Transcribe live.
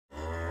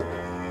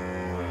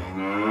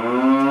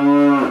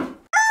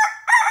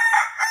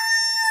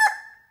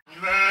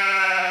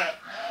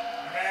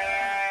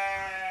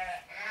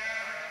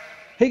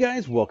Hey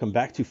guys, welcome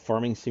back to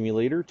Farming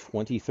Simulator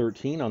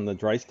 2013 on the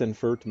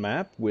Drensteinfurt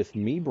map with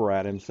me,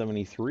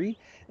 BradM73,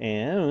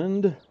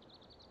 and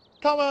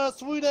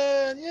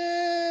ThomasSweden,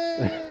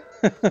 yay!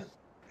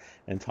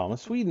 and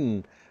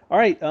ThomasSweden. All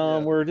right, Yeah.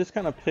 we're just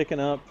kind of picking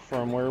up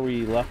from where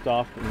we left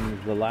off in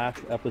the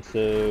last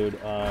episode.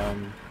 I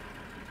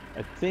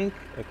think,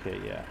 okay,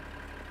 yeah.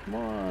 Come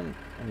on,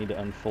 I need to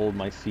unfold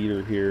my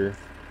cedar here.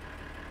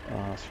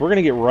 So we're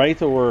gonna get right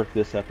to work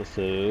this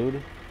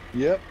episode.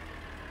 Yep.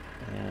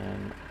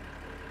 And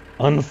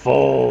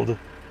unfold.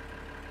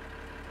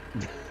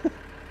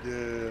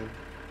 Yeah.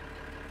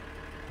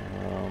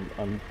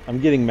 I'm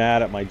getting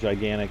mad at my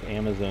gigantic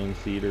Amazon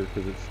cedar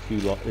because it's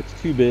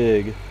too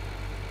big.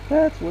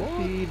 That's what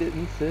she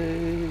didn't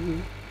say.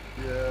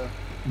 Yeah.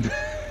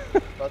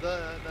 But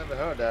I never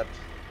heard that.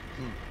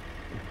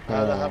 I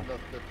have not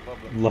that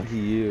problem. Lucky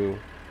you.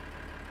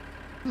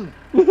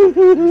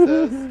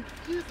 Jesus.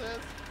 Jesus.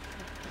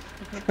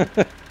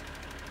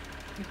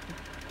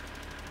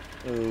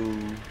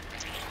 Oh.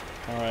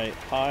 Alright,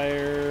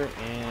 higher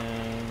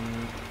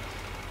and...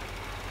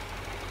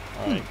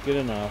 Alright, good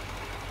enough.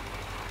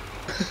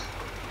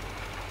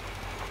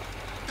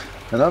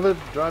 And I will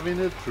drive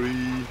in a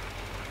tree.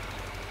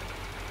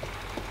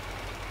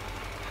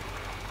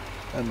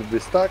 And we'll be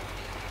stuck.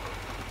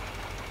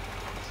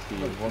 Let's see,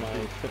 I'm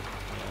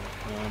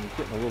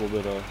getting a little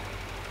bit of...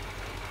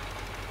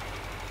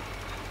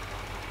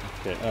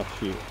 Okay, oh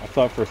shoot. I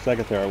thought for a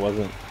second there I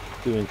wasn't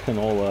doing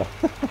canola.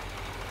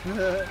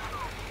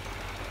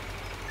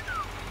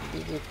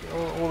 It's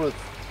always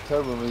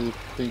terrible when you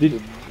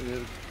think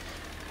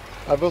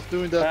I was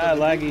doing that.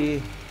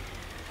 Laggy.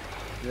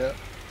 Yeah.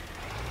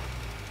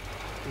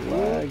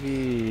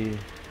 Laggy.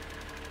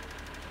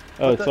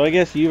 Oh, so I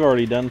guess you've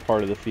already done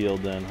part of the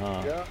field then,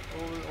 huh? Yeah,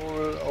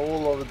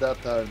 all of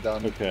that I've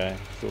done. Okay,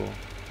 cool.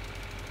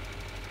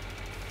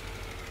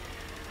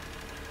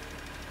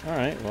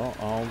 Alright, well,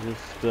 I'll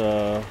just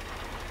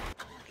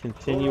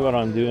continue what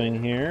I'm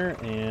doing here,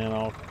 and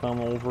I'll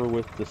come over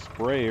with the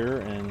sprayer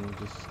and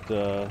just...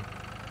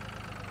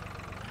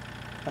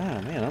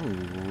 Ah, man,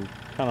 I'm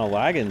kind of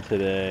lagging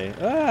today.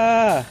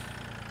 Ah!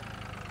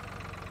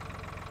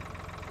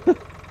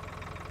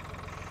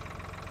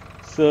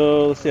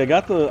 So let's see. I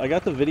got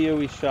the video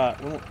we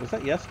shot. Was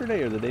that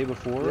yesterday or the day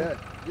before? Yeah,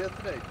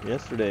 yesterday.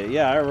 Yesterday.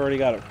 Yeah, I've already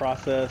got it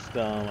processed.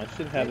 I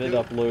should have it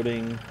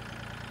uploading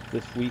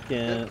this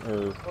weekend,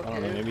 or I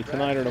don't know, maybe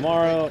tonight or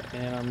tomorrow.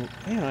 And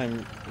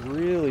I'm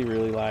really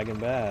lagging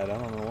bad. I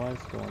don't know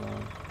what's going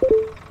on.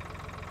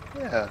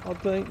 Yeah. I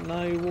don't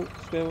know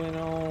what's going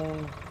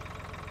on.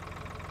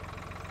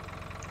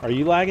 Are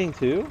you lagging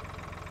too?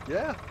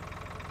 Yeah.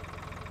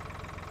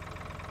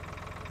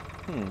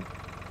 I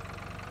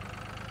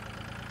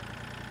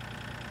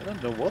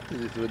don't know what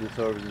it is with the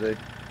server today.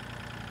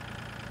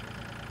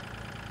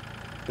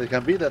 It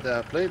can be that I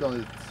have played on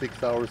it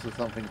 6 hours or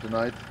something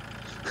tonight.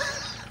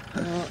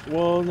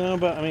 Well, no,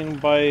 but I mean,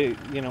 by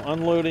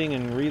unloading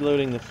and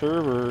reloading the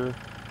server,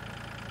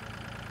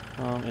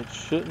 it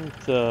shouldn't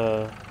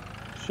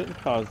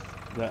cause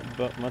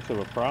that much of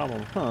a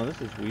problem. Huh? This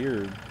is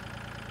weird.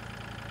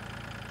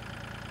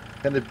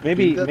 Can it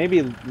maybe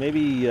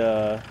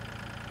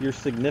your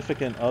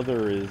significant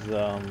other is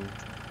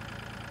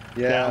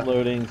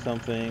downloading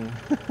something.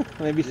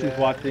 Maybe she's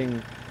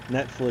watching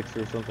Netflix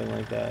or something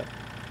like that.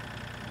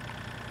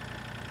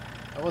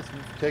 I must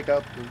take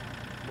out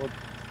what.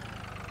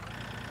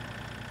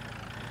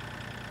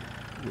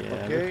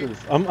 Yeah. Okay.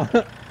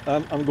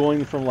 I'm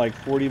going from like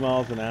 40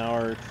 miles an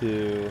hour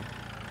to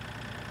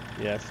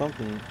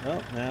something.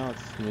 Oh, now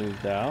it's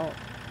smoothed out.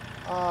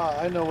 Ah,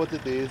 I know what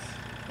it is.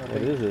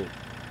 What is it?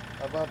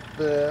 I'm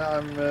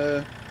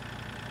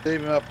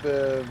saving up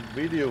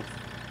videos.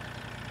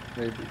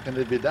 Maybe can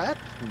it be that?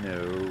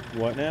 No.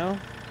 What now?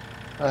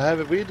 I have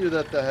a video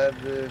that I have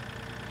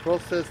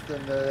processed,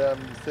 and I'm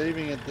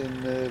saving it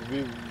in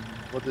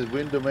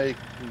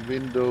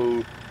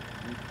window.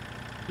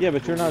 Yeah,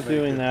 but you're not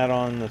doing that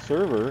on the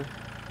server.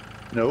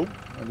 No,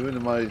 I'm doing it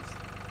on my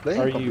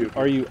playing computer.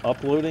 Are you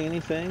uploading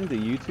anything to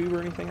YouTube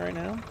or anything right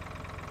now?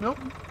 Nope.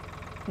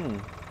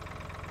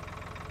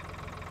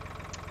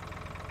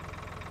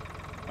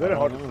 Very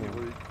hard to see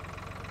what it...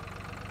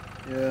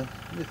 Yeah,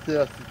 it's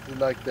just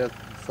like that.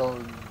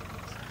 So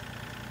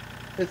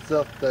it's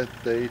just that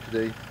day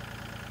today.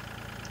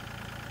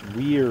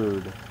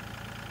 Weird.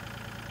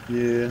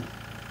 Yeah.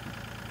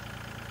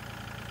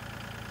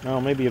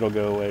 Oh, maybe it'll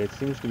go away. It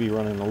seems to be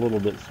running a little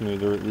bit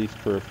smoother, at least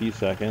for a few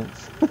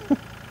seconds.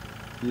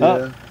 Yeah.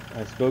 Oh,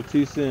 I spoke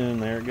too soon.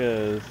 There it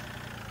goes.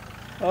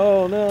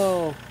 Oh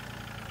no.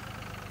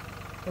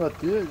 But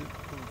yeah,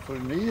 for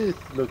me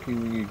it's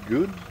looking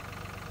good.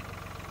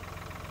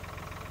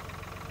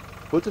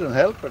 Put it on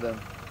helper then.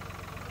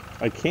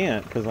 I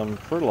can't because I'm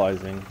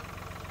fertilizing.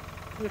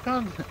 You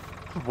can't.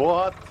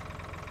 What?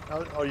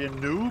 Are you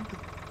noob?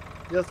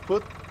 Just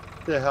put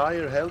the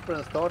higher helper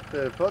and start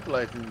the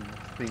fertilizing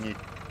thingy.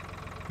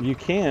 You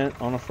can't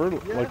on a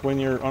like when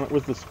you're on it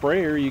with the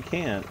sprayer, you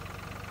can't.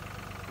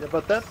 Yeah,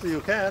 but that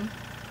you can.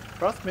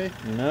 Trust me.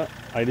 No,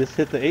 I just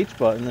hit the H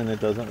button and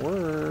it doesn't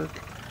work.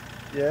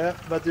 Yeah,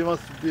 but you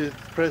must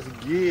press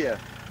G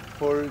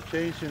for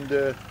changing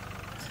the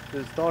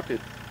to start it.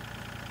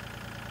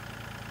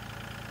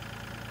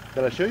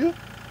 Can I show you?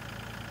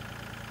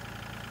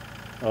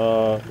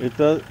 It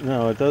does.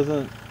 No, it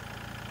doesn't.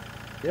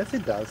 Yes,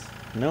 it does.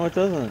 No, it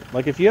doesn't.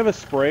 Like if you have a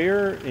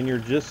sprayer and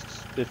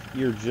if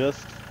you're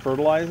just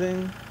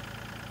fertilizing,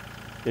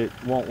 it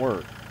won't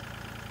work.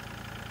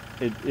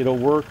 It'll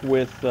work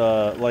with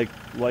like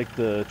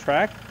the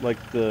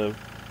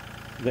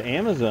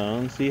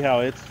Amazon. See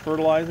how it's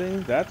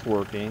fertilizing? That's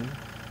working.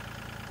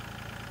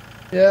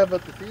 Yeah,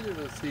 but the seed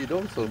will seed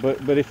also.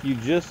 But if you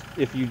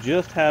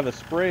just have a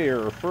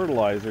sprayer or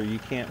fertilizer, you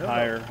can't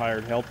hire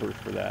hired helpers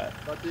for that.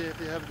 But if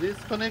you have this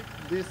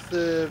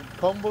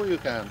combo, you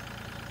can.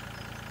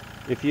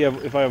 If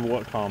I have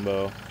what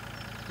combo?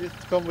 This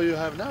combo you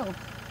have now.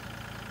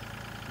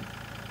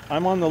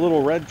 I'm on the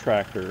little red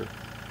tractor.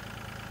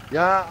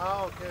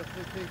 Yeah, okay. I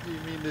think you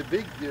mean the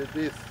big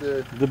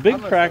The big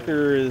Amazon.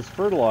 tractor is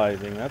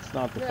fertilizing. That's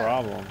not the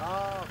problem.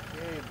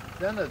 Okay,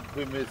 then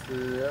we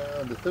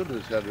misunderstood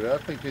each other. I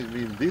think you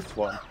mean this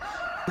one.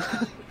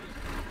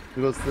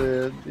 Because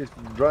it's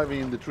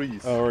driving in the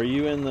trees. Oh, are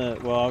you in the...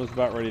 Well, I was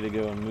about ready to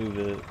go and move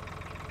it.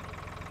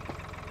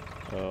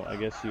 Oh, I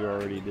guess you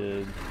already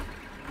did.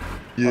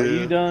 Yeah. Are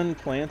you done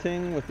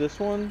planting with this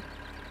one?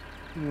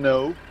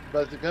 No,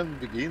 but you can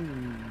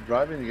begin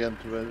driving again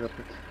to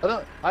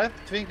I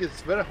think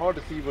it's very hard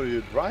to see where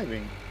you're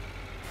driving.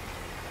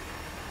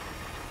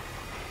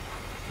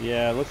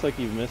 Yeah, it looks like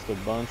you've missed a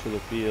bunch of the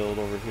field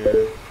over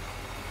here.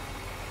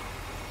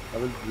 I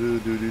will do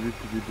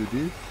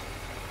this.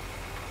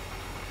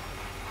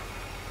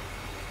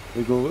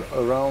 We go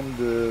around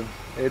the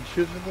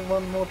edges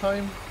one more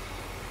time,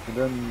 and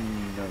then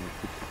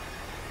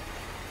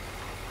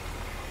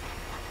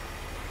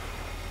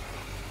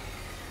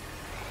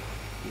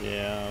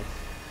yeah.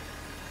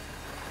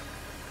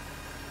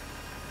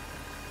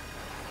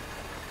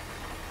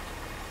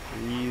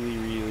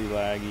 Really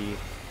laggy.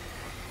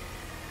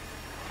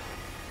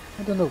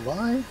 I don't know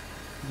why.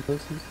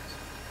 Because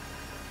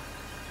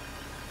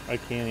I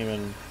can't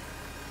even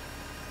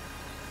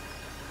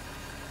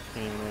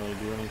really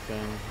do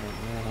anything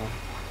right now.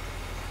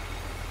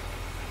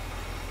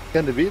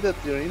 Can it be that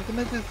your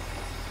internet is?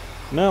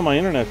 No, my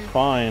internet's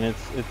fine. It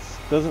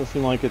doesn't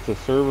seem like it's a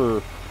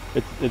server.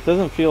 It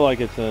doesn't feel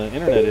like it's an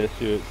internet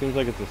issue. It seems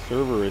like it's a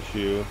server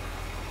issue.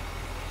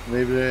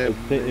 Maybe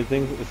it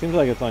seems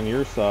like it's on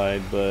your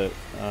side, but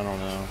I don't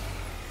know.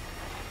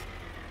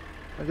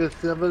 I just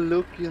have a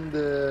look in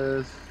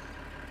the.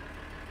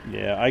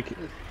 Yeah, I'm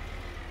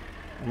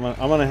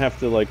gonna have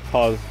to like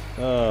pause.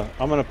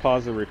 I'm gonna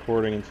pause the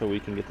recording until we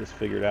can get this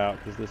figured out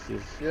because this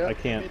is I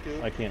can't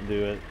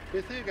do it.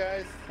 See you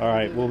guys. All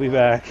right, we'll be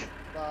back.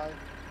 Bye.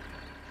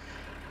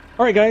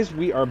 All right, guys,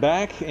 we are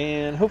back,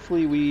 and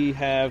hopefully we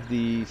have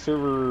the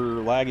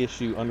server lag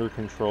issue under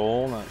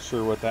control. Not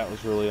sure what that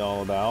was really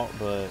all about,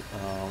 but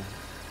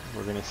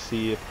we're gonna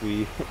see if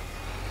we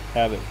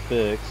have it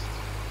fixed.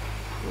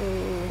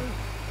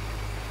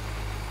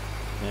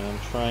 And I'm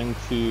trying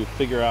to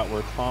figure out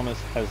where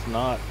Thomas has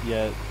not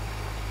yet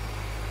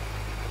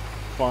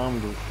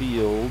farmed the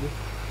field.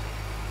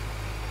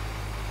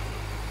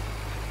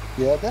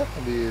 Yeah, that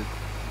can be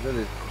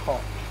really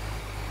hot.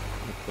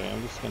 Okay,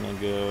 I'm just gonna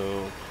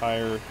go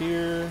higher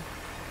here.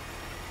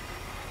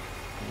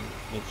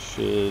 It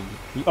should...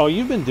 Oh,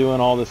 you've been doing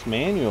all this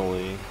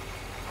manually.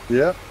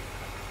 Yeah.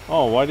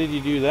 Oh, why did you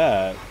do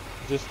that?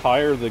 Just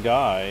hire the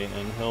guy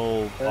and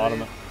he'll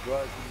automatically...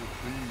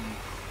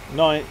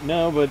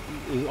 No, but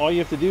all you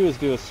have to do is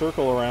do a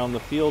circle around the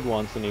field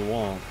once and he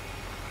won't.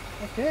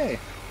 Okay.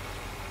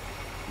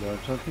 Learned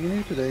something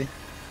new today.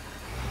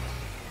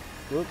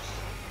 Whoops.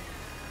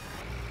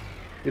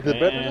 Is it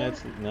better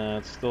now?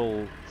 It's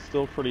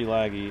still pretty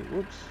laggy.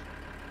 Whoops.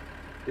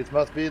 It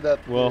must be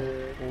that... Well,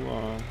 hold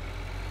on.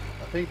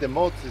 I think the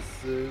mods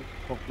is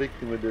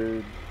conflicting with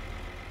the...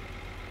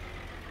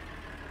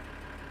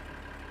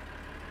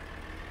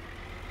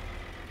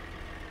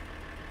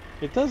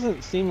 It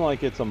doesn't seem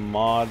like it's a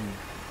mod-based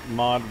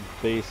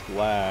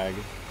lag.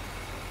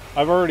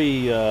 I've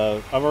already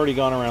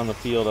gone around the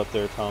field up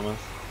there, Thomas.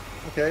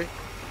 Okay.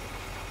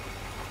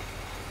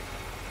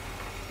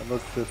 I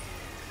must just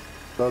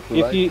start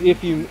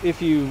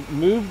if you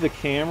move the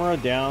camera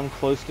down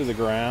close to the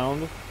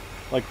ground,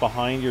 like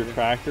behind your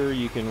tractor,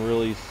 you can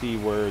really see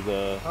where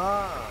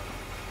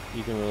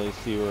you can really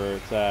see where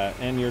it's at,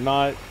 and you're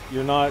not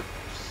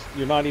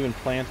even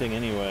planting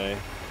anyway.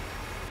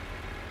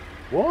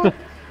 What?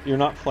 You're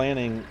not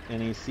planting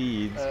any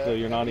seeds, so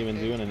you're not even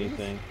doing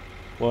anything.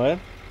 What?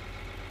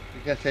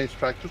 You can change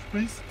tractors,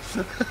 please?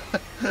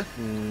 I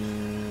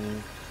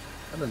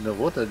don't know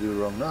what I do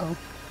wrong now.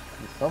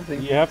 It's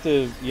something. You have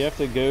to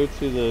go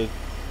to the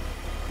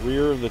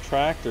rear of the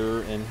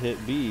tractor and hit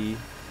B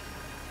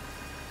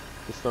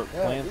to start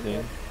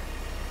planting.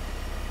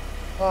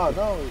 Ah,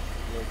 now it's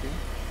working.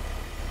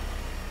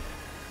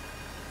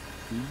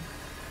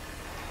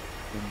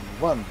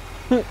 1.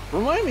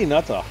 Remind me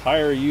not to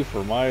hire you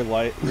for my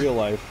real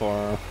life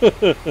farm.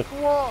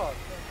 What?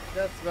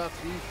 That's much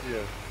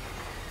easier.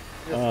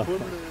 Just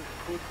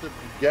put the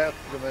gas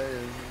in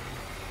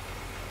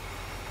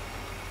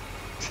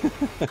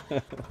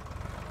the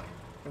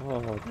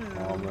Oh,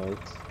 Thomas.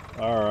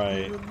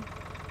 Alright.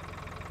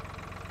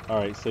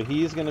 Alright, so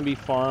he's gonna be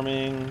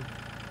farming.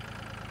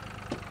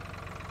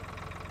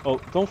 Oh,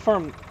 don't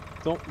farm.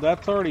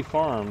 That's already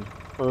farmed.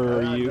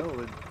 Or are you? Know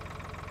it.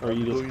 Or are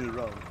you just going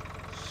around?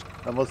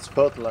 I must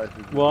fertilize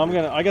it. Well,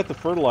 I got the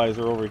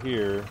fertilizer over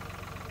here.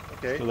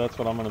 Okay. So that's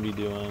what I'm gonna be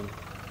doing.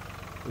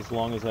 As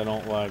long as I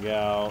don't lag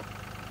out.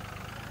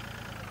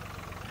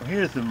 Well,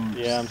 here's the...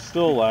 Yeah, I'm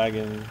still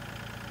lagging.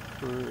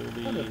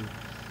 Pretty...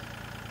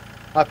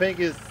 I think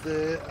it's...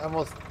 I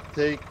must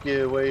take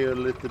away a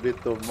little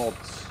bit of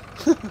mods.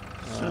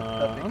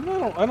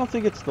 I don't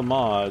think it's the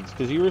mods,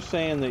 because you were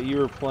saying that you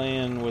were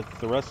playing with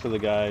the rest of the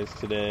guys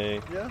today.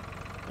 Yeah.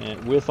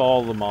 And with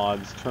all the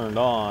mods turned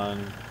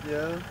on.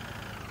 Yeah.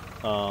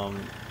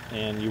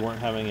 And you weren't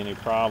having any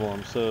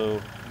problems.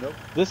 So nope.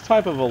 This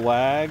type of a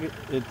lag,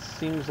 it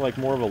seems like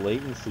more of a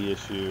latency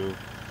issue.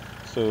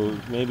 So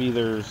maybe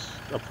there's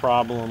a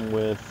problem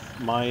with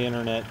my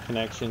internet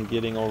connection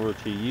getting over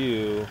to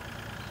you.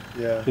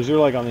 Yeah. Because you're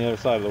like on the other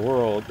side of the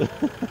world.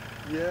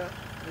 Yeah.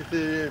 It's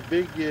a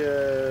big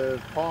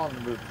pond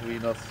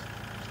between us.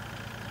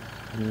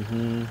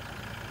 Mm-hmm.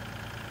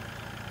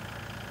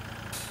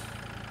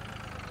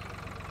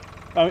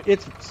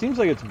 It seems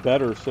like it's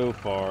better so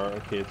far.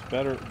 Okay, it's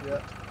better.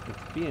 Yeah.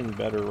 It's being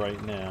better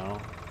right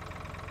now.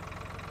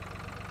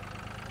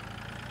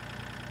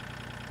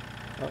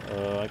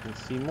 Uh-oh, I can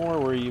see more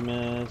where you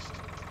missed.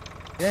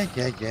 Yeah.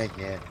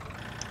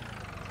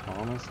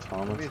 Thomas.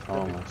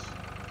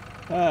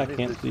 Ah, I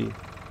can't see.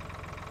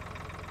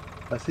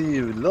 I see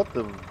a lot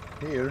of them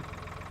here.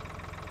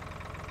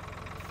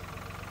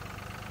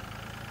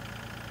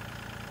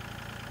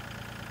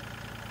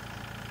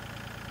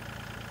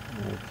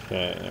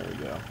 Okay, there we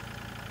go.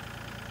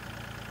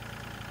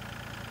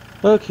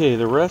 Okay,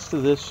 the rest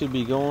of this should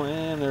be going,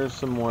 and there's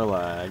some more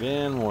lag,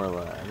 and more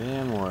lag,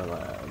 and more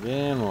lag,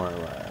 and more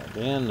lag,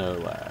 and no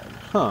lag.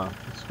 Huh,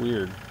 it's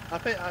weird. I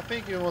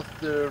think you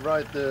must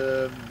write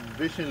the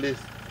vision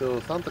list to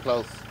Santa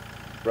Claus,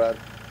 Brad.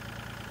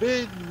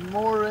 Bid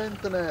more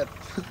internet.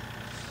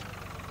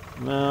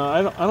 No,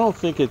 I don't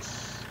think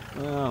it's,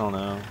 I don't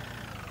know.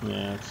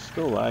 Yeah, it's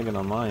still lagging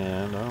on my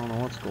end. I don't know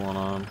what's going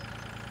on.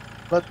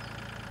 But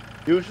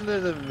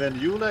usually when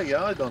you lag,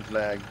 I don't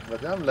lag,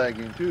 but I'm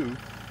lagging too.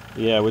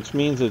 Yeah, which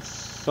means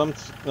it's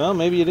well,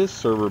 maybe it is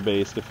server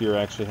based if you're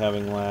actually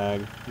having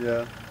lag.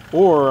 Yeah.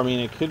 Or, I mean,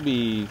 it could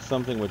be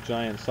something with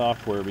Giant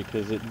Software,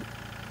 because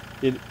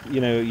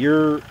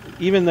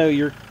even though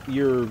your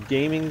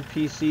gaming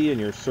PC and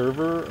your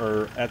server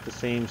are at the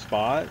same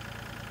spot,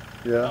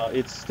 yeah,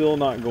 it's still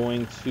not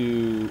going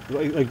to,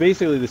 like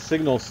basically the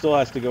signal still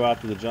has to go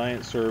out to the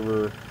Giant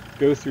server,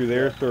 go through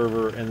their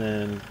server, and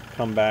then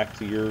come back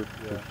to your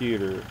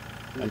computer.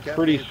 I'm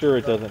pretty sure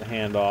it doesn't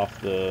hand off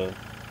the...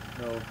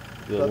 No.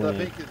 The but link. I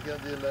think it's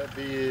going to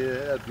be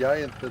at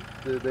Giant that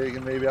they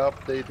can maybe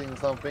updating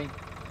something.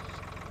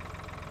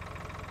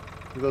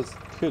 Because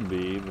could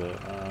be, but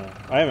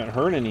I haven't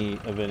heard any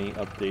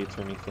updates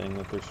or anything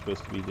that they're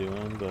supposed to be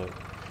doing, but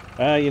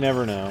you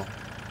never know.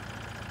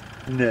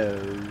 No.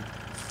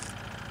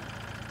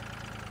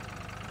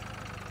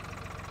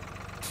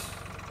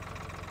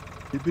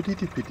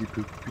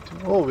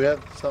 Oh, we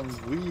have some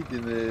weed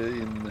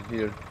in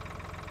here.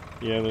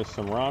 Yeah, there's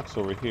some rocks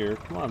over here.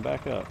 Come on,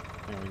 back up.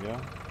 There we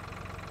go.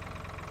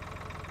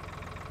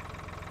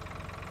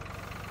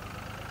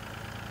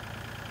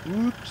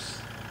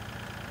 Oops.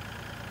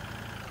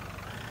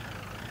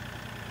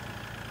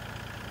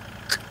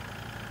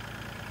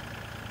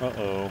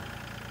 Uh-oh.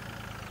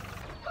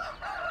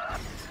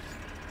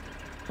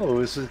 Oh,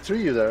 there's a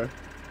tree there.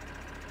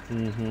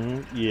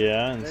 Mm-hmm.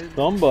 Yeah, and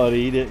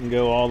somebody didn't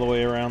go all the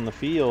way around the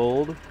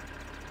field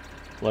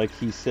like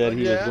he said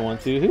he was going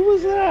to. Who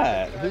was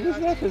that? Who was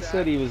that that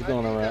said he was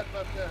going around?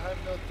 But I have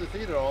not the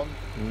theater on.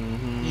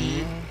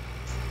 Mm-hmm.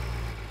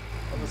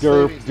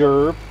 Derp,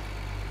 derp.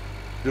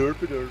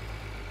 Derpy derp.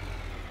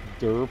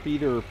 Derpy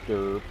derp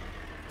derp.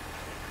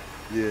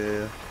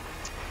 Yeah.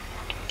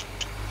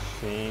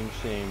 Shame,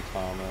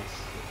 Thomas.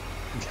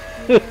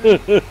 But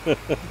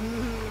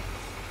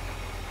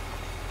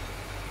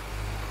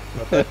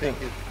I think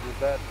it's the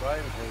bad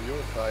driving from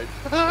your side.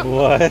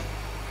 What?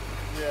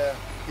 Yeah,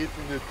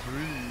 hitting the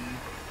tree.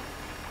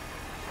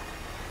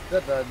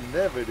 That I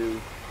never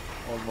do,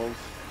 almost,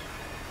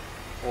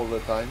 all the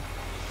time.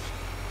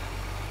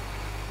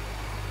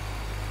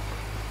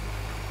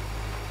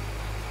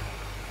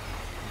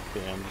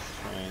 Okay, I'm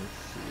just trying to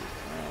see.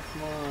 Oh,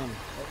 come on.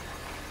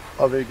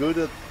 Are we good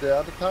at the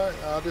other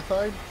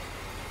side?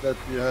 That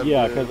you have.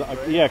 Yeah,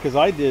 because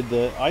I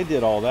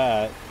did all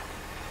that.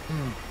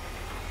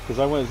 Because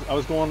I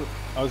was going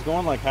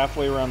like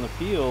halfway around the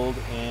field,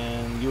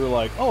 and you were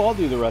like, "Oh, I'll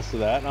do the rest of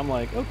that," and I'm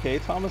like, "Okay,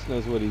 Thomas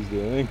knows what he's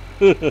doing."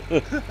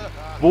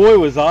 Boy,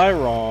 was I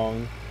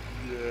wrong.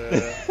 Yeah.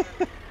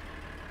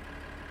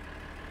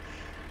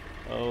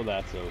 Oh,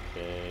 that's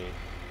okay.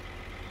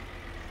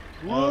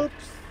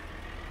 Whoops.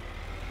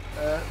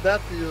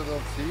 That you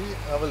don't see.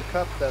 I will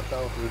cut that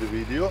out of the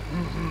video.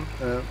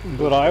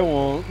 But I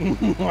won't.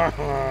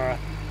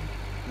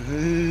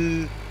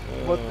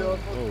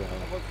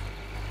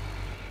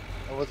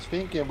 I was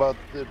thinking about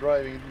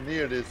driving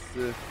near this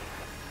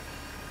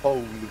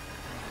pole,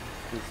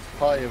 this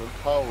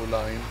power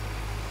line.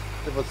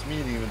 That was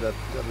meaning that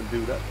I will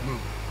do that.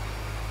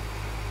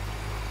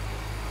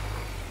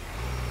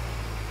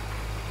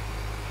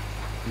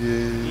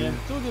 Yeah, I'm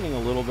still getting a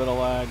little bit of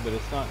lag, but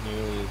it's not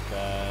nearly as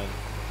bad.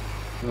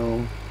 No.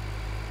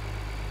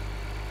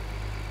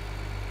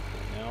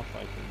 Now if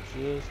I can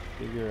just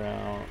figure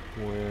out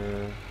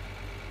where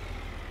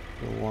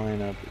the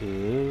lineup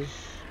is.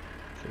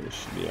 Okay, this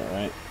should be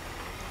alright.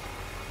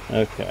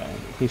 Okay,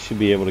 he should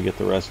be able to get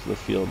the rest of the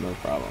field, no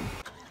problem.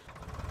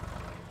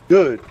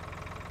 Good.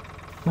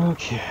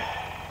 Okay.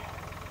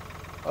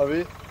 Are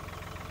we?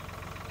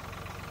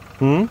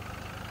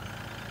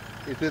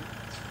 Is it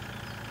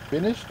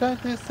finished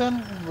that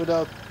then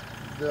without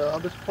the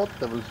other spot?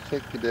 I will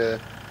check the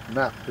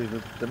map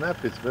because the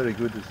map is very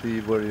good to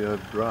see where you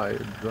have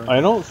drive. I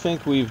don't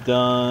think we've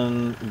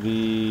done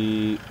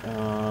the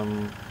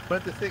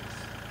 26.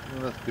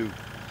 Let's do.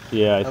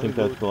 Yeah, I think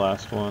that's the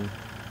last one.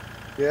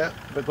 Yeah,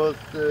 because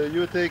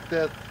you take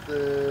that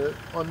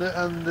on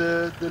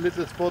the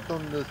little spot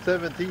on the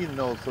 17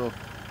 also.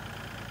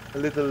 A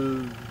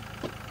little.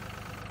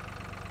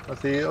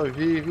 Let's see. If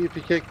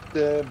you check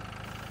the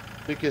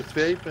biggest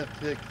sweep and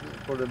check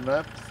for the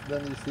maps,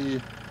 then you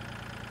see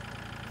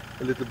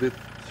a little bit.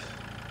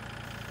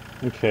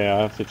 Okay, I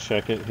have to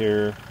check it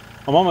here.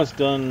 I'm almost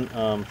done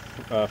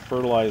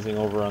fertilizing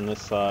over on this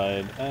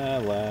side.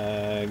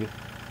 Lag.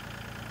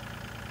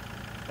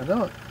 I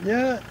know.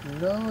 Yeah.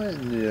 No.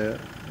 Yeah.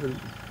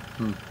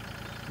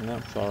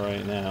 That's all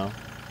right now.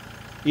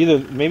 Either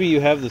maybe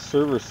you have the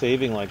server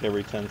saving like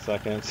every 10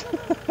 seconds.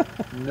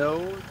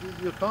 No,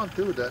 you can't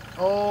do that.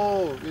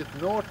 Oh, it's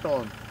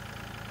Norton.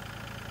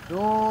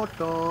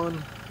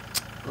 Norton.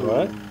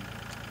 What? Oh.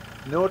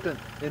 Norton,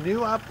 a new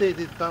update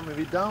is coming.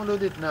 We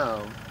download it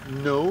now.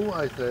 No,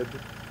 I said.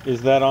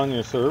 Is that on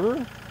your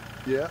server?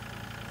 Yeah.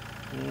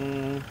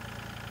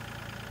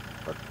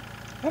 But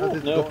I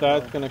don't know if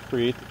that's going to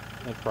create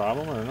a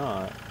problem or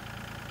not.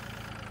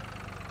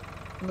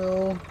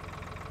 No.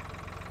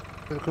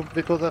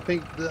 Because I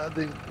think,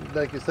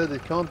 like you said,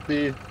 it can't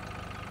be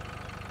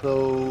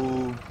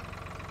so...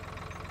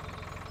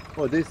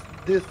 Oh, this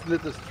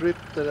little strip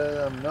that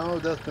I am now,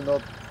 that's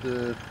not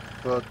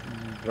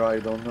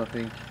dried on, I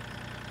think.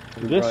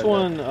 This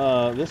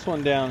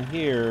one down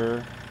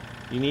here,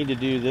 you need to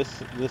do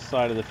this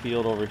side of the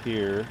field over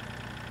here.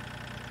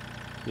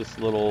 This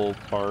little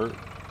part.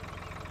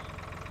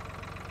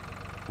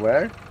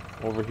 Where?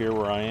 Over here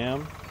where I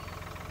am.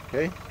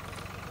 Okay.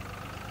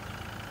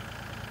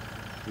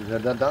 You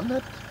have done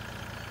that?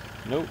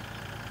 Nope.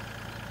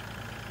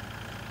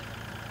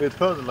 It's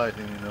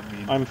fertilizing, I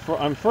mean.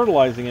 I'm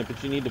fertilizing it,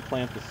 but you need to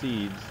plant the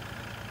seeds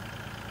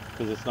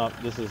because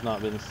this has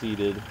not been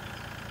seeded.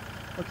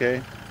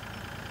 Okay.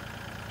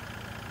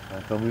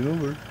 I'm coming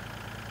over.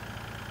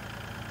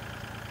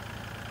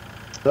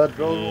 That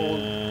road.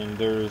 And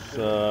there's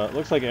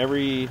looks like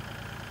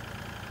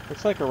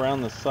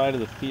around the side of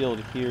the field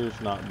here's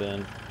not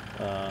been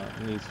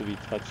needs to be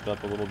touched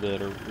up a little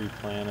bit or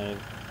replanted.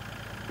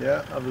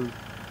 Yeah, I will.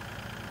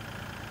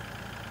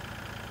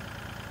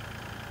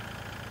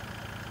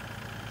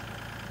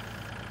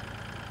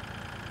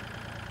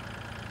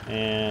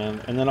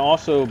 And then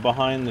also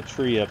behind the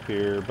tree up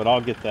here, but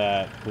I'll get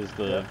that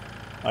because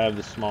I have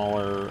the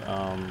smaller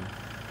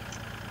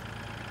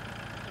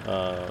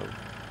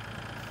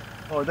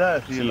oh,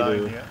 there's the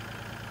line here.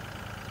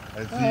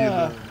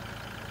 I see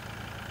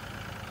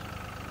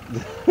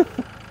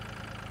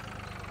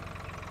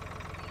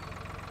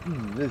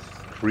this is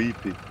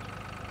creepy.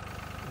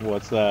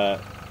 What's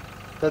that?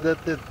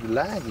 That's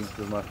lagging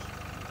too much.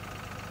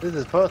 This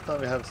is the first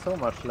time we have so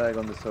much lag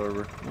on the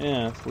server.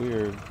 Yeah, it's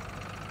weird.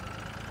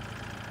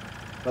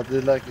 But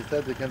like you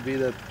said, it can be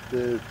that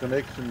the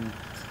connection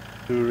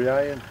to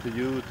Ryan, to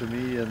you, to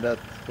me, and that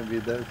can be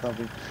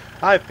something.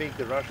 I think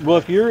the Russian. Well,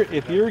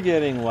 if you're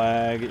getting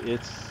lag,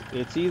 it's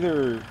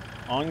either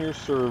on your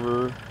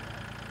server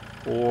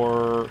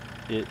or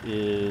it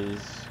is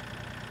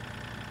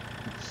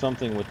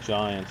something with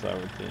giants, I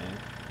would think.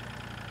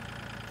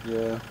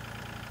 Yeah.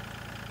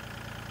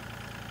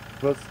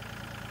 But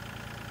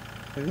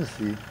let me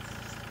see.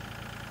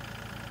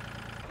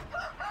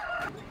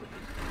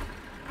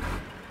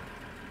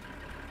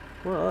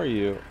 Where are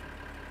you?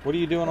 What are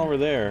you doing over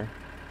there?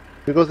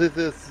 Because it's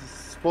a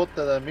spot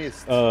that I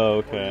missed. Oh,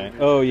 okay.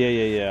 Oh,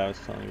 yeah. I was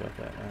telling you about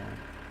that. All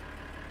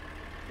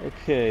right.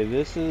 Okay,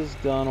 this is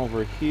done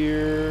over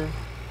here.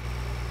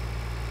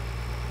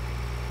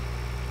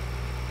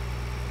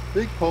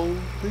 Big pole,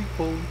 big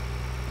pole.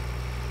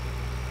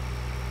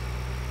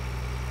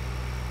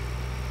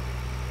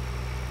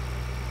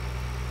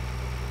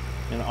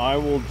 And I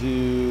will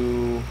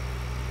do...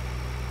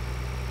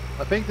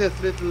 I think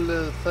this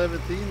little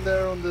 17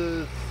 there on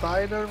the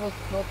side there was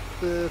not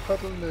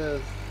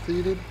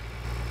seeded.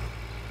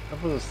 I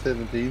thought it was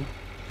 17.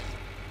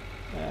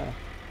 Yeah.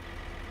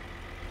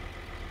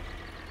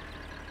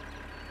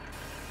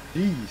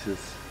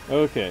 Jesus.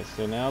 Okay,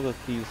 so now that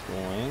he's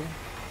going,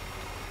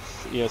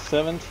 yeah,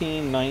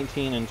 17,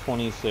 19, and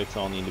 26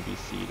 all need to be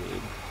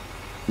seeded.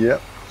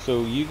 Yep.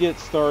 So you get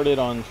started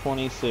on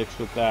 26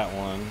 with that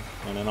one,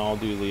 and then I'll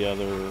do the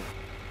other.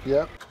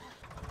 Yep.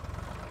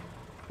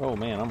 Oh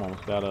man, I'm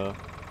almost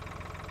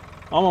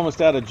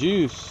out of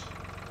juice.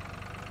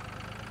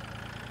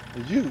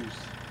 The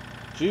juice.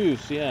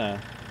 Juice, yeah.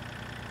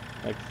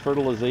 Like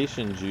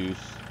fertilization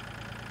juice.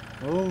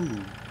 Oh.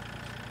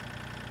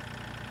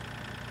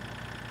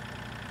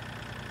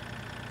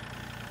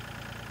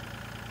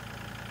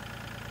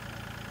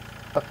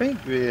 I think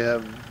we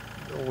have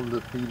all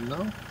the field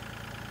now.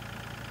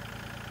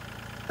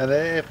 And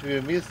if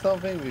we miss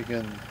something, we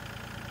can.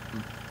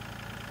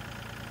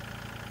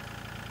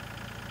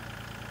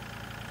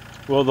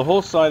 Well, the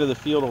whole side of the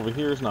field over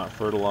here is not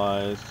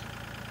fertilized.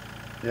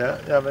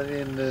 Yeah, but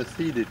in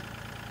seeded.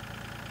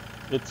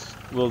 It's,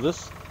 well,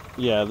 this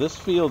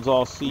field's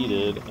all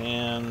seeded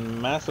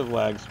and massive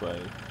lag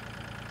spike.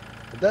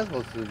 But that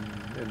was an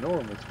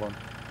enormous one.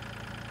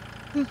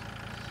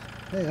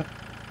 Yeah.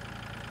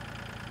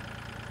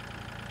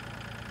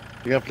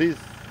 You can please,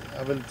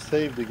 I will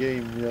save the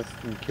game just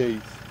in case.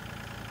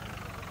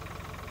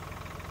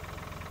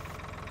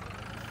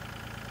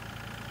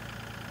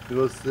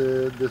 Because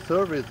the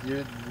service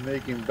you're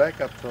making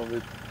backups of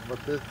it, but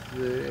that's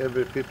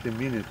every 15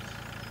 minutes.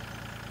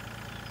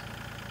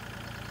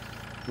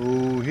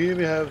 Oh, here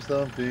we have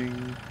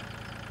something.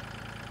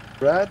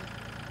 Brad,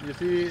 you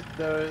see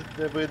there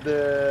with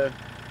the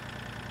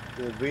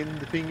wind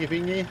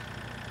thingy?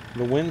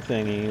 The wind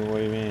thingy, what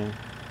do you mean?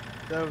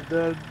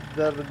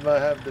 That might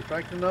have the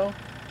tractor now.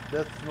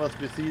 That must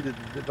be seeded,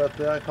 but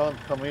I can't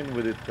come in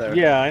with it there.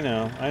 Yeah, I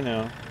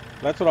know.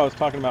 That's what I was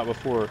talking about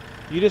before.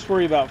 You just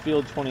worry about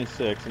field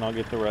 26 and I'll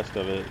get the rest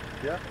of it.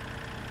 Yeah.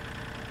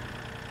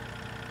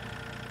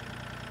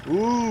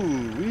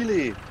 Ooh,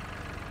 really?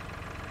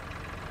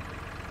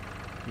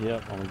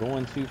 Yep, I'm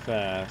going too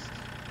fast.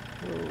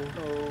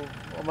 Oh,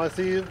 I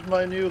see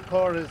my new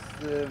car is,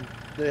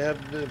 they have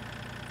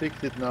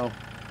fixed it now.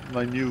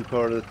 My new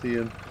car that's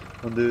here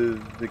on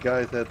the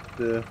guys at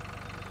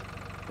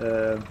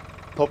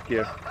Top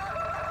Gear.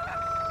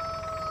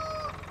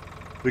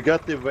 We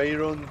got the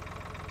Veyron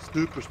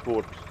Super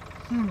Sport.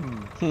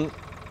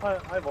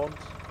 I want.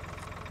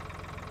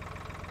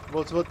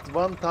 Was what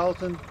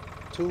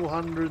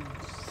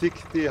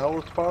 1,260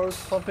 horsepower or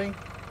something?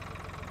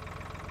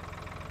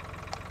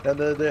 And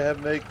they have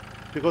make,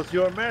 because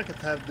your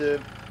Americans have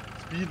the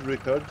speed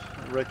record.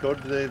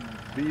 They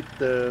beat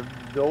the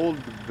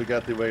old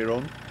Bugatti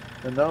Veyron,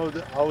 and now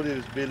the Audi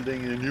is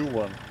building a new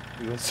one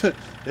because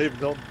they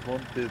don't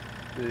want it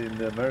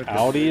in America.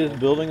 Audi is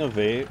building a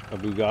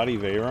Bugatti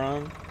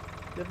Veyron?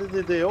 Yeah,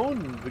 they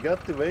own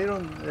Bugatti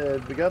Veyron.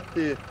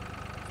 Bugatti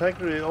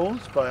factory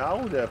owns by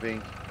Audi, I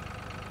think.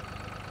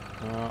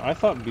 I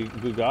thought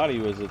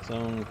Bugatti was its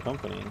own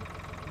company.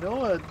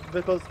 No,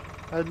 because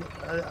I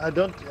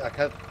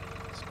can't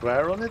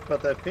swear on it,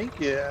 but I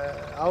think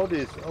Audi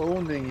is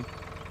owning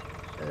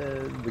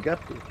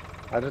Bugatti.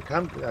 Well,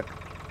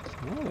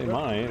 they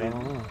might, I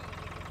don't know.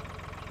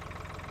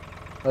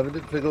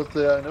 Because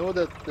I know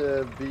that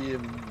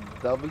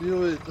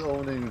BMW is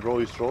owning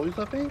Rolls-Royce,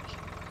 I think.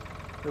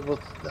 It was,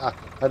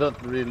 I don't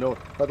really know,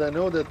 but I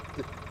know that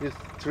it's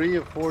 3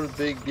 or 4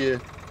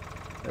 big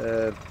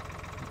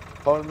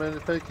car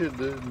manufacturers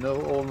that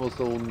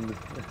almost own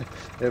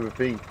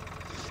everything.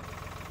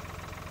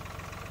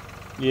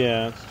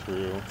 Yeah, that's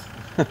true.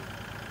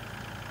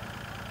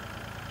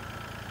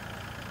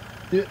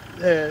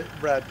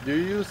 Brad, do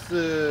you use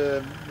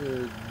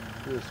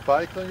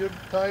spike on your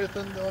tires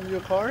and on your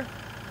car?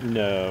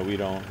 No, we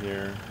don't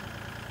here.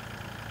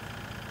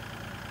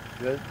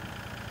 Yeah,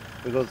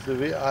 because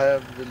I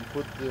have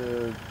put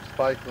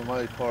spike on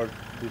my car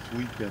this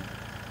weekend.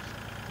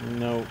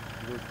 No.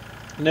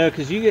 No,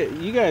 because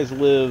you guys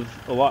live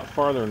a lot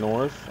farther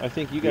north. I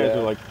think you guys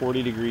are like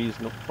 40 degrees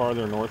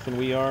farther north than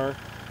we are.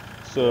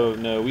 So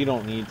no, we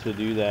don't need to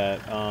do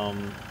that.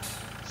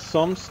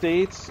 Some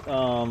states,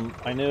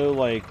 I know,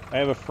 like I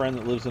have a friend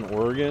that lives in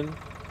Oregon,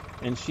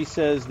 and she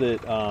says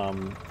that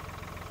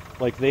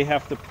like they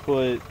have to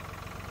put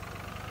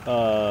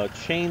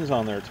chains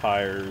on their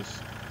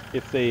tires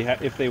if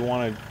they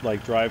want to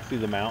like drive through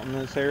the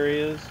mountainous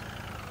areas,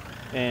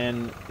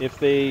 and if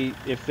they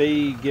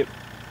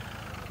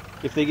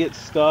get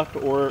stuck,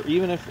 or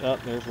even if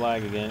there's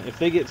lag again, if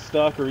they get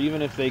stuck, or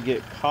even if they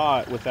get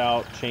caught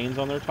without chains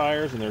on their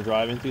tires and they're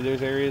driving through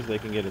those areas, they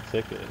can get a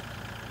ticket.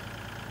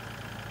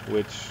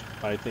 Which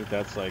I think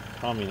that's like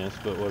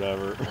communist, but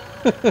whatever.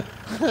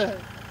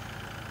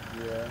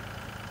 Yeah.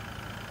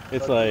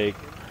 It's like,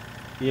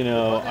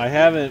 I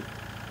haven't,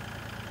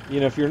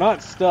 if you're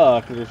not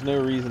stuck, there's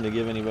no reason to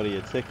give anybody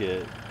a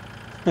ticket.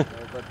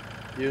 But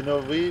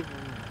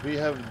we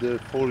have the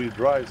 4-wheel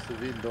drive, so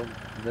we don't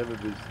never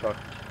be stuck.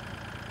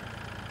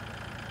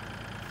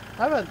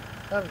 haven't,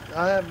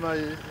 I have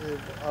my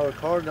our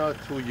car now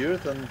 2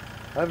 years, and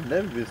I've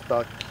never been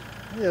stuck.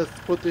 I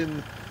just put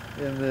in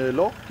the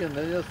lock and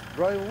then just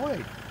drive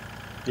away.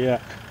 Yeah,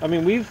 I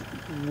mean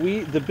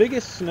the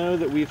biggest snow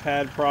that we've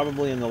had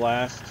probably in the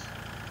last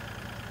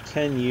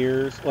 10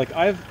 years. Like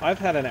I've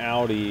had an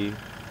Audi,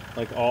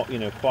 like all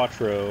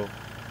Quattro.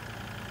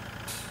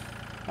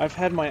 I've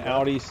had my Yeah.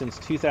 Audi since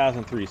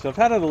 2003, so I've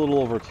had it a little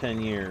over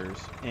 10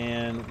 years,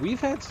 and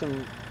we've had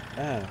some.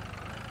 Uh,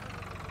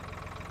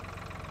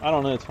 I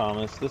don't know,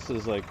 Thomas. This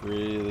is like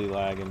really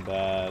lagging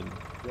bad.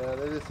 Yeah,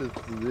 this is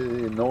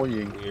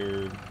annoying.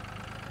 Weird.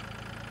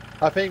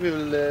 I think we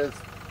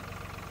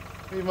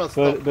must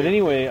stop But it.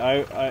 anyway,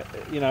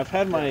 I've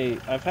had Yeah.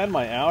 my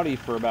Audi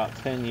for about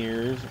 10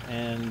 years,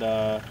 and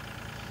I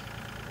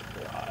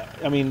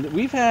mean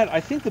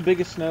I think the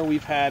biggest snow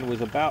we've had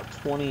was about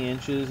 20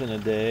 inches in a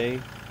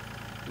day,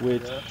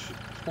 which Yeah.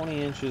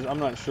 20 inches, I'm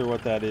not sure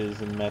what that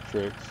is in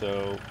metric,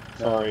 so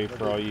No, sorry but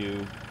for all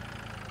you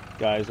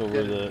guys over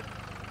get it. the,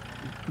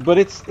 but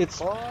it's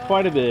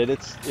quite a Oh, bit.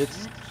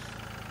 oops.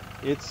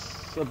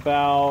 It's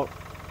about,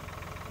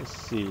 let's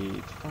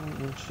see,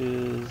 20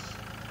 inches.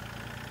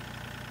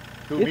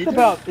 2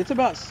 meters? It's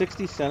about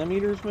 60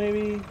 centimeters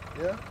maybe.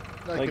 Yeah,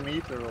 like a Like,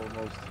 meter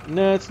almost.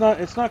 no, it's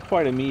not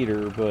quite a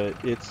meter, but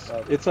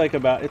But it's like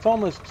about, it's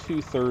almost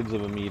 2/3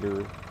 of a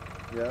meter.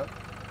 yeah,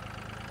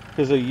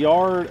 Because a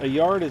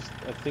yard is,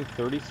 I think,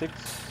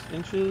 36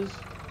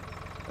 inches,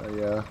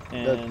 yeah,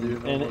 that you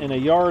know what. and a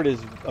yard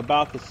is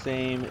about the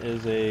same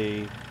as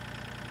a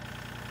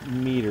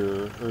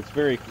meter, or it's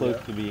very close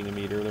Yeah, to being a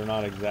meter. They're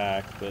not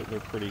exact, but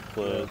they're pretty yeah.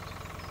 close.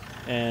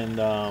 And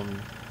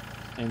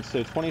and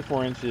so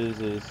 24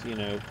 inches is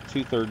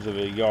 2/3 of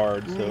a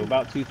yard, so Mm.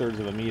 about 2/3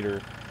 of a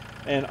meter.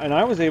 And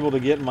I was able to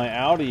get in my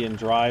Audi and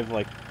drive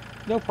like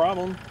no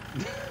problem.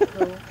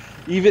 No,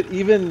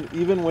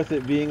 Even with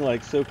it being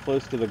like so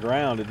close to the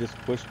ground, it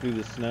just pushed through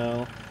the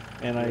snow,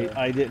 and yeah,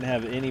 I didn't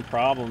have any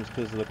problems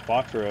because of the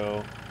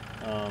Quattro,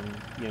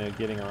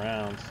 getting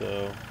around.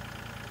 So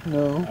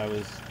no. I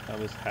was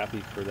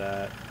happy for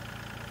that.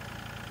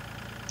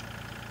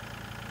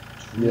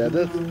 Yeah,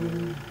 that's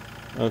good.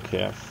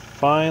 Okay, I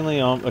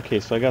finally on.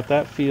 Okay, so I got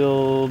that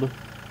field.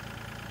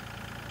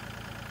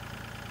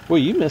 Well,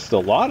 you missed a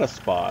lot of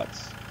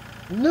spots.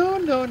 No,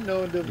 no,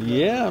 no, no, no,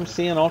 Yeah, I'm no.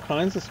 seeing all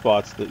kinds of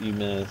spots that you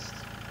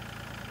missed.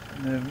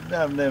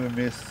 I've never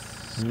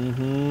missed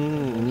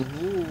Mm-hmm.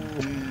 almost.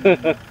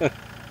 Mm-hmm.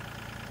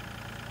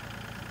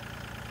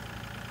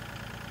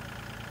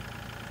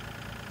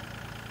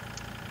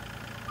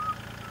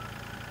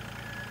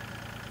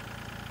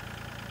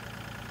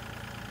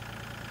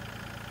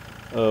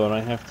 Oh, and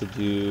I have to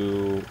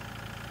do.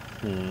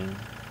 Hmm.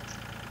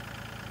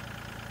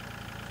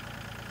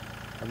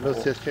 I'm Oh.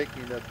 just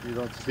checking that you're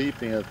not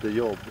sleeping at the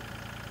job.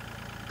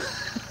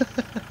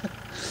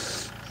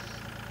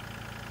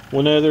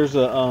 Well, no, there's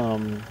a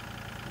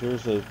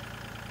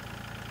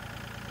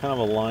kind of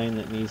a line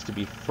that needs to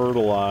be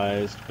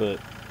fertilized,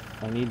 but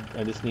I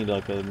just need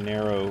like a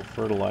narrow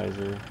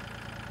fertilizer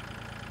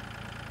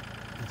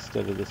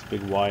instead of this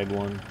big wide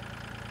one.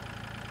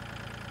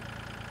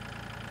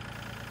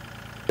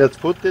 Let's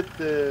put it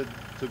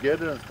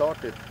together and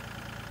start it.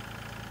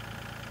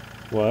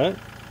 What?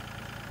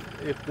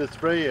 If the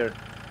sprayer,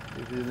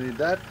 if you need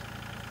that.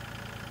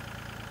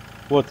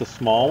 What, the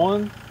small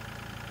one?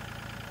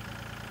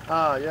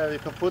 Ah, yeah, we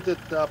can put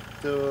it up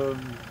to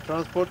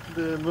transport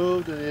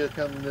moved, and you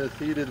can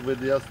seed it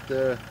with just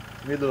the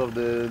middle of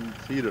the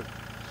seeder.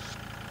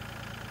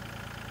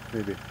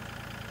 Maybe.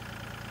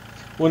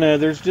 Well, no,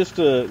 there's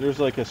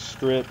like a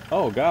strip.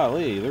 Oh,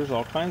 golly, there's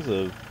all kinds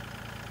of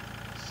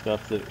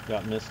stuff that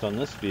got missed on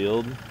this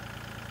field.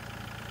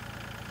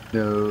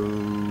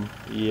 No.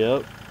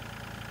 Yep.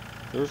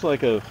 There's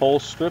like a whole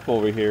strip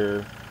over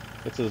here.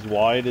 It's as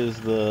wide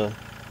as the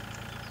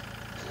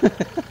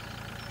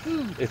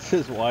it's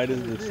as wide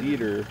as the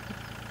cedar.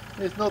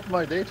 It's not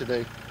my day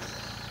today.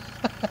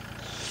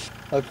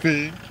 I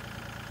think.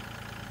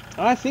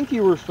 I think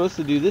you were supposed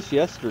to do this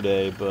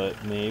yesterday,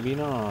 but maybe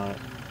not.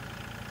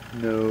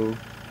 No.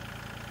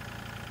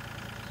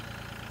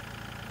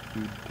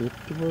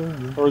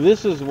 Or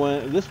this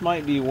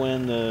might be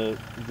when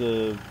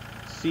the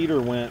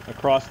cedar went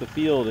across the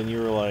field and you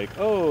were like,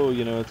 "Oh,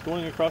 it's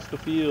going across the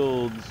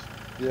fields."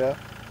 Yeah.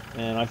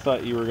 And I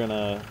thought you were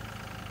gonna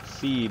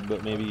seed,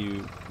 but maybe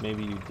you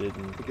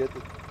didn't. Forget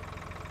it.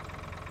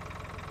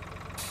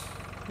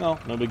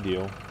 No, no big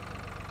deal.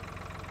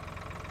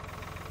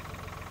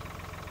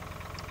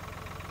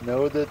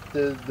 No, that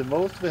the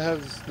most we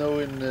have snow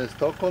in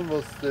Stockholm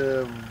was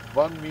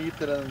 1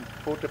 meter and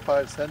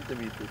 45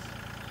 centimeters.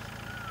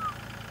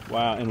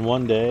 Wow, in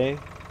one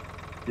day?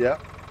 Yeah.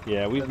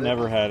 Yeah, we've And it never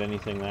was, had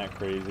anything that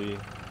crazy.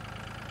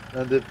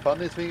 and the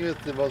funny thing is,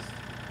 it was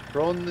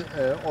from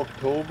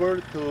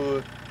October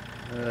to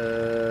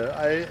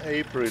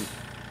April.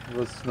 It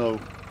was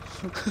snow.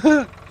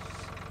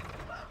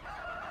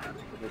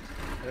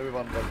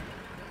 Everyone was.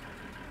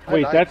 I Wait,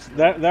 like that's snow.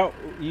 that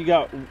you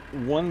got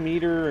 1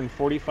 meter and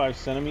 45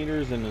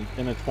 centimeters in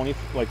a 20,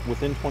 like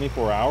within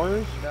 24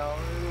 hours? No,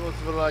 it was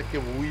for like a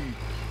week,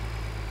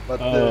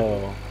 but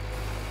Oh.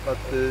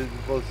 it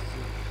was.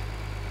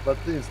 But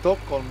in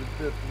Stockholm,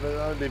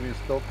 I live in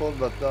Stockholm,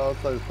 but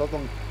outside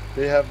Stockholm,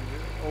 they have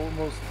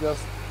almost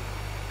just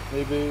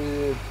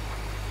maybe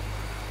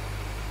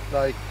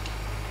like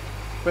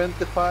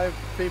 25,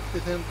 50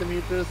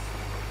 centimeters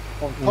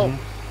on top.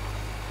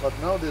 But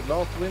now the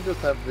last winters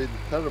have been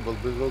terrible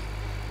because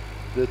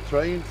the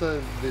trains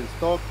have been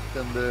stopped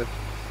and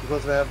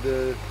because we have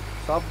the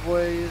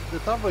subway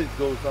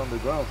goes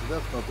underground, so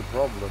that's not the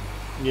problem.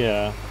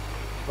 Yeah.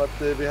 But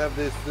we have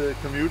these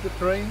commuter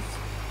trains.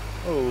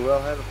 Oh,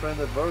 I had a friend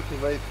at work, he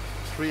waited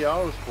 3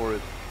 hours for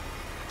it.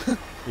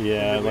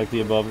 Yeah, like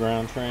the above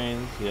ground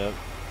trains. Yep.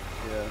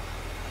 Yeah.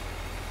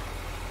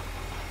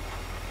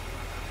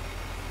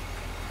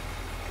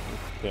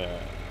 Okay.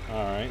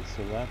 Alright,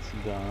 so that's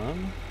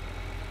done.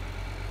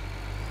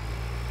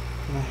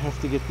 And I have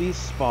to get these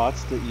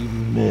spots that you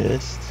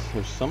missed,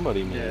 or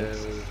somebody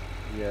missed.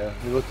 Yeah.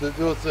 It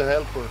was a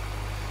helper.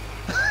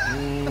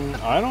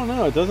 I don't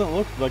know. It doesn't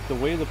look like the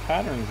way the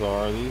patterns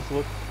are. These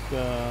look,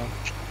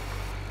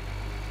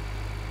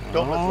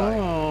 Thomas-like.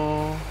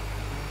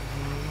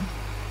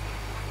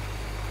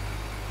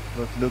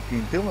 Was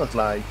looking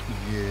Thomas-like.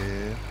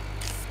 Yeah.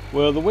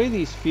 Well, the way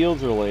these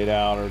fields are laid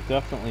out are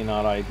definitely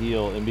not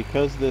ideal, and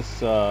because this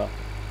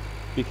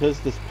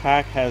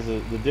pack has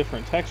the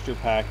different texture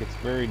pack, it's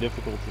very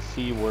difficult to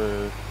see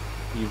where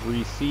you've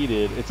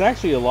reseeded. It's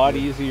actually a lot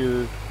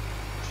easier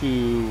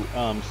to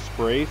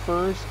spray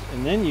first,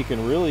 and then you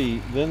can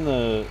really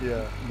the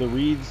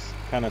reeds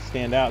kind of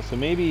stand out. So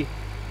maybe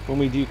when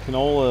we do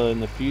canola in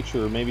the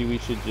future, maybe we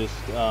should just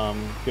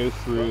go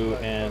through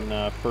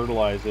and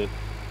fertilize it,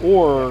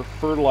 or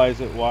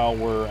fertilize it while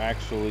we're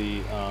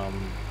actually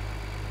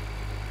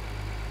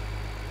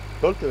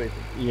cultivating.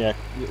 Yeah,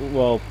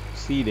 well,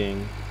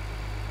 seeding.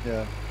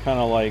 Yeah. Kind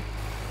of like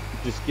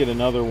just get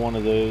another one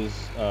of those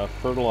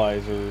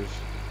fertilizers,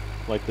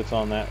 like that's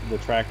on the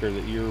tractor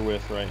that you're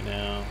with right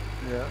now.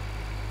 Yeah.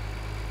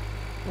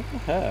 What the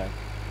heck?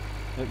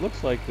 It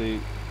looks like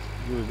you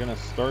were gonna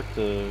start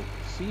the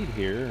seed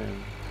here,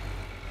 and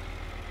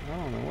I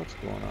don't know what's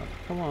going on.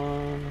 Come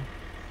on.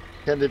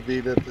 Can it be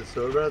that the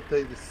server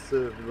takes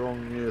this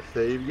wrong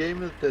save game?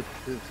 That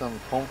there's some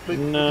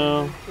conflict?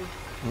 No.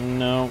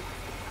 No.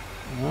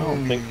 I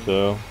don't think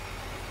so.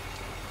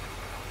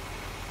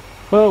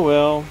 Oh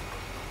well.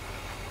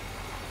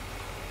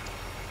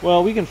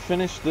 Well, we can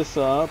finish this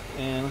up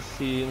and let's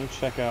see. Let me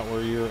check out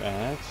where you're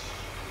at.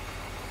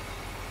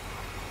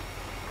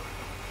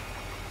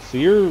 So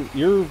you're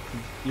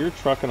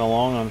trucking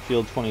along on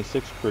field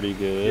 26 pretty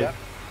good. Yeah.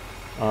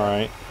 All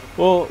right.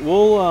 Well,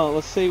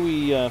 let's say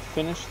we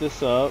finish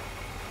this up,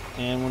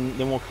 and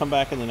then we'll come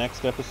back in the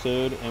next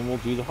episode and we'll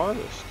do the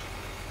harvest.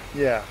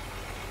 Yeah.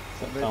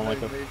 Does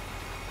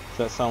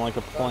that sound like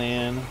a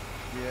plan?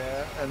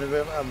 Yeah, and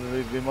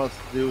we must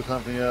do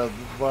something else.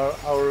 Well,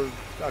 our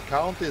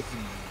account is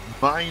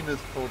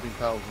minus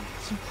 14,000.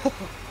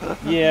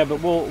 Yeah,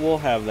 but we'll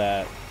have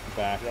that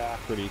back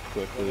pretty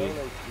quickly.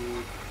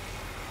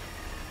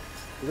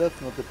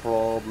 That's not the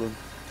problem.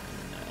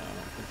 No, I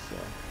don't think so.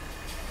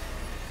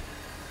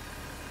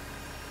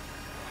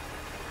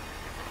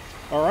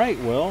 All right,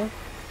 well.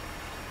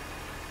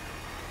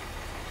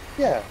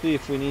 Yeah. See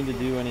if we need to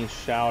do any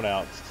shout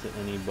outs to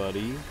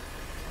anybody.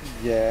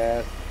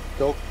 Yeah.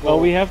 Oh,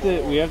 we have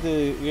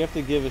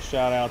to give a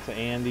shout out to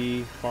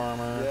Andy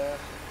Farmer. Yeah.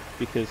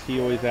 Because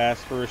he always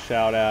asks for a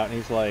shout out, and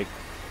he's like,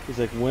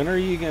 when are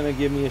you gonna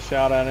give me a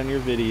shout out in your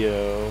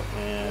video?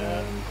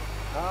 And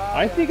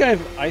I think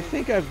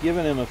I've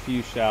given him a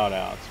few shout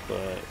outs,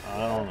 but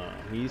I don't know.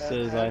 He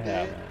says I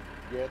haven't.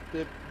 Get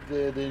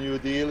the new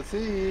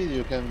DLC.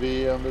 You can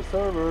be on the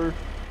server.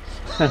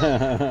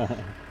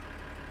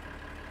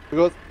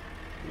 Because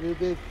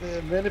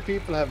many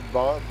people have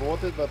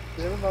bought it, but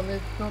everyone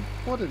is not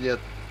bought it yet.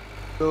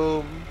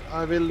 So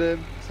I will.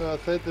 So I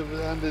said to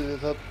Andy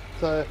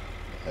that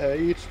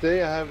each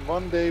day I have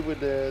one day with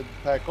the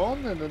pack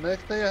on, and the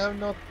next day I have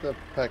not the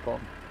pack on.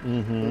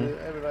 Mm-hmm. So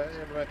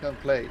everyone can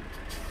play.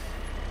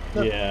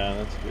 Yeah,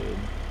 that's good.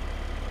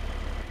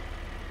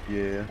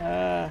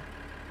 Yeah.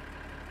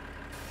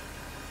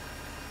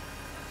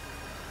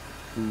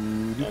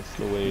 That's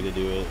the way to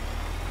do it.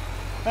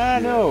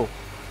 No!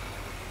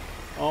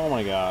 Oh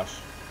my gosh.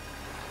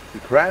 You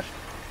crashed?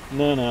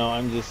 No,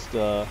 I'm just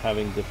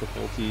having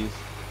difficulties.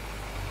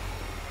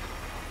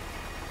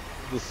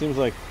 This seems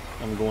like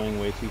I'm going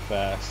way too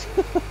fast.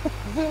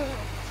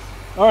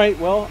 Alright,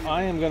 well,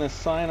 I am going to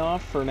sign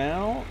off for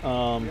now.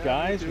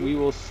 Guys, we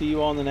will see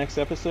you all in the next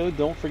episode.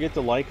 Don't forget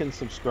to like and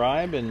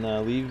subscribe and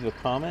leave a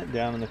comment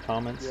down in the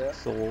comments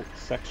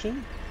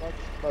section.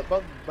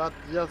 But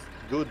just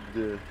good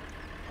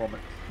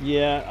comments.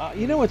 Yeah,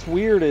 you know what's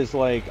weird is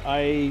like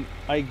I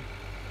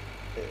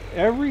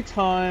every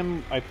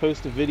time I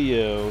post a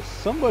video,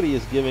 somebody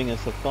is giving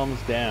us a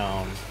thumbs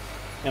down,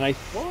 and I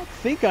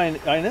think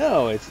I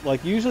know it's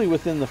like usually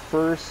within the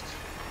first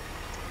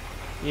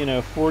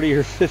 40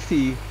 or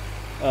 50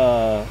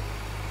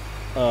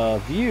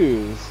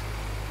 views,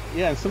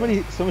 Yeah, and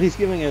somebody's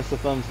giving us a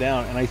thumbs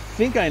down, and I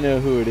think I know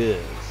who it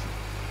is.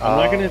 I'm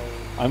not gonna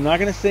Oh, I'm not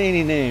gonna say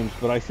any names,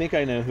 but I think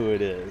I know who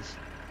it is.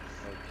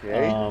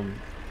 okay.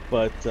 Um,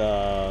 but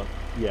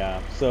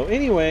yeah. So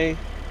anyway,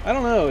 I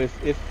don't know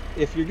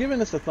if you're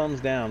giving us a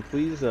thumbs down,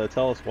 please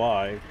tell us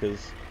why,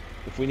 because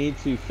if we need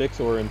to fix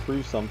or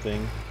improve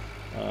something,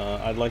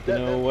 I'd like to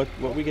know That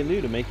what we can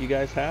do to make you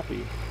guys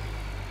happy.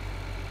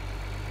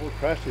 more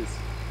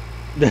crashes.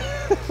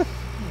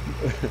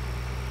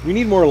 We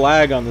need more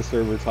lag on the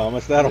server,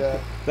 Thomas.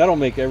 Yeah, That'll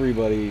make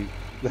everybody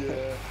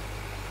yeah.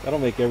 that'll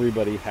make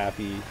everybody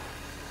happy.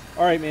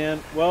 All right,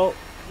 man. Well,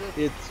 Just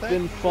it's thank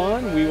been you very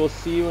fun. We much. will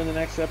see you in the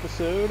next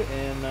episode,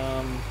 and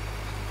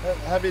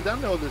Have you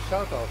done all the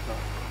shout outs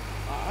now?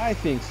 I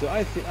think so.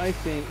 I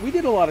think we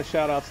did a lot of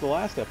shout outs the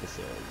last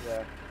episode.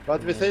 Yeah.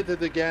 But we Yeah. say to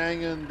the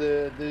gang and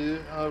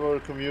our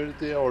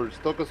community or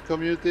Stockholm's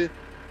community,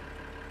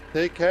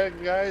 take care,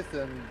 guys,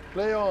 and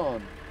play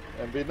on,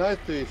 and be nice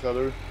to each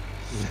other.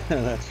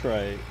 That's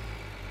right.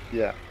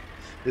 Yeah,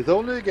 it's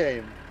only a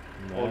game,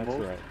 That's almost.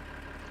 right.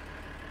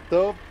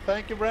 So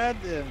thank you,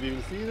 Brad, and we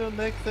will see you in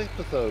the next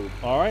episode.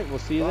 All right, we'll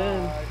see you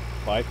then. Bye.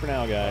 Bye for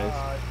now, guys.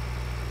 Bye.